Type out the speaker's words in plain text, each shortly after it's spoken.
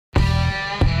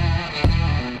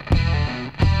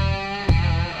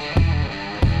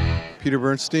Peter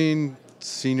Bernstein,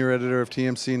 Senior Editor of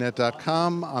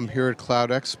TMCnet.com. I'm here at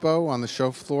Cloud Expo on the show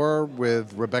floor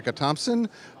with Rebecca Thompson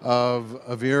of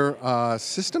Avere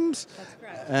Systems. That's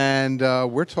correct. And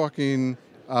we're talking,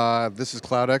 this is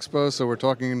Cloud Expo, so we're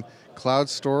talking cloud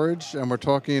storage and we're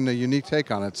talking a unique take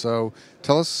on it. So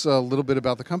tell us a little bit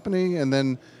about the company and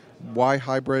then why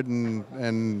hybrid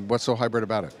and what's so hybrid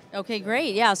about it? Okay,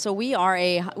 great. Yeah, so we are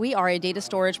a data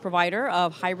storage provider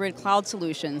of hybrid cloud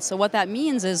solutions. So what that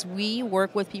means is we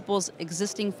work with people's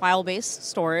existing file-based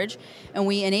storage, and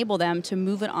we enable them to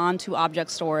move it on to object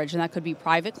storage, and that could be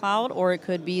private cloud or it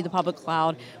could be the public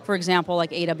cloud, for example, like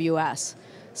AWS.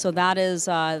 So that is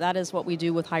what we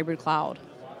do with hybrid cloud,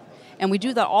 and we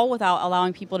do that all without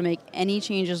allowing people to make any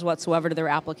changes whatsoever to their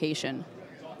application.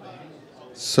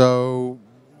 So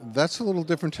that's a little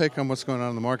different take on what's going on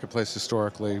in the marketplace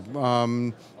historically.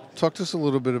 Talk to us a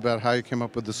little bit about how you came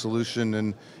up with the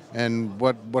solution and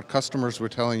what customers were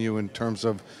telling you in terms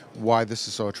of why this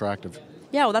is so attractive.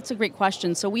 Yeah, well, that's a great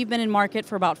question. So we've been in market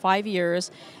for about 5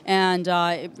 years, and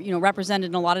represented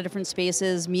in a lot of different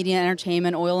spaces: media,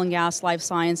 entertainment, oil and gas, life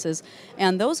sciences.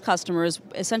 And those customers,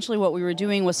 essentially, what we were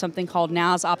doing was something called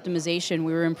NAS optimization.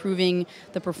 We were improving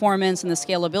the performance and the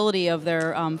scalability of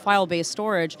their file-based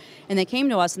storage. And they came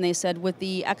to us and they said, with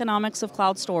the economics of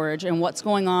cloud storage and what's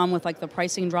going on with like the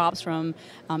pricing drops from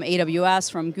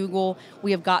AWS, from Google,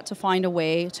 we have got to find a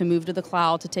way to move to the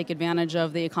cloud to take advantage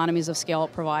of the economies of scale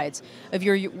it provides. If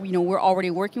we're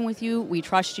already working with you, we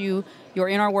trust you, you're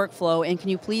in our workflow, and can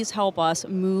you please help us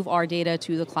move our data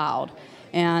to the cloud?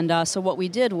 And so what we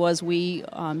did was we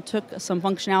took some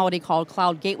functionality called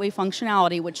Cloud Gateway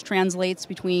functionality, which translates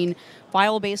between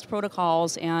file-based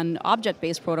protocols and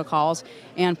object-based protocols,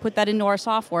 and put that into our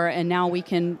software, and now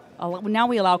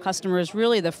we allow customers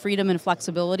really the freedom and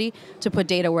flexibility to put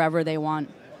data wherever they want.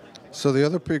 So the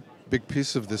other big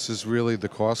piece of this is really the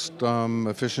cost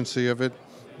efficiency of it.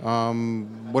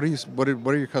 What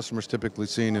are your customers typically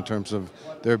seeing in terms of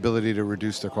their ability to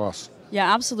reduce their costs?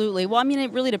 Yeah, absolutely. Well, I mean,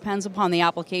 it really depends upon the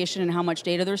application and how much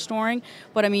data they're storing.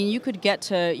 But I mean, you could get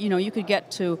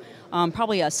to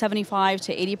probably a 75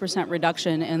 to 80%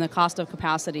 reduction in the cost of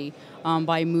capacity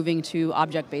by moving to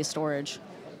object-based storage.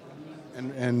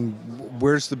 And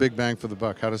where's the big bang for the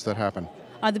buck? How does that happen?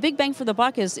 The big bang for the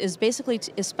buck is basically,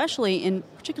 especially in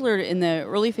particular in the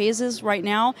early phases right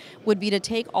now, would be to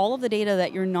take all of the data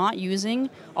that you're not using,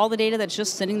 all the data that's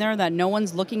just sitting there that no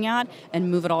one's looking at, and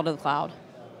move it all to the cloud.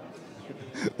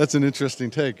 That's an interesting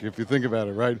take if you think about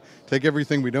it, right? Take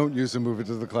everything we don't use and move it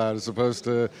to the cloud as opposed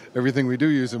to everything we do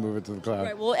use and move it to the cloud.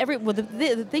 Right, well,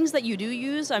 the things that you do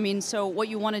use, I mean, so what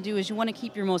you want to do is you want to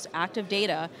keep your most active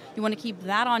data. You want to keep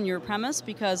that on your premise,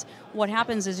 because what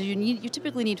happens is you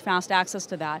typically need fast access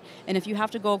to that. And if you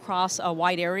have to go across a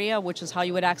wide area, which is how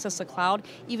you would access the cloud,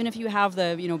 even if you have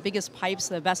the biggest pipes,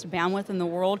 the best bandwidth in the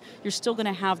world, you're still going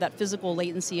to have that physical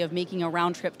latency of making a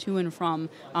round trip to and from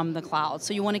the cloud.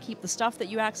 So you want to keep the stuff that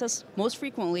you access most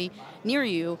frequently near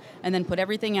you, and then put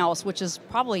everything else, which is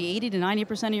probably 80 to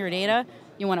 90% of your data,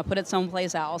 you want to put it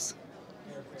someplace else.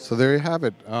 So there you have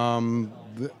it.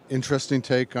 The interesting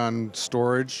take on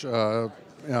storage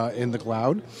in the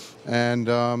cloud. And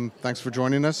thanks for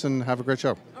joining us, and have a great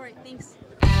show. All right, thanks.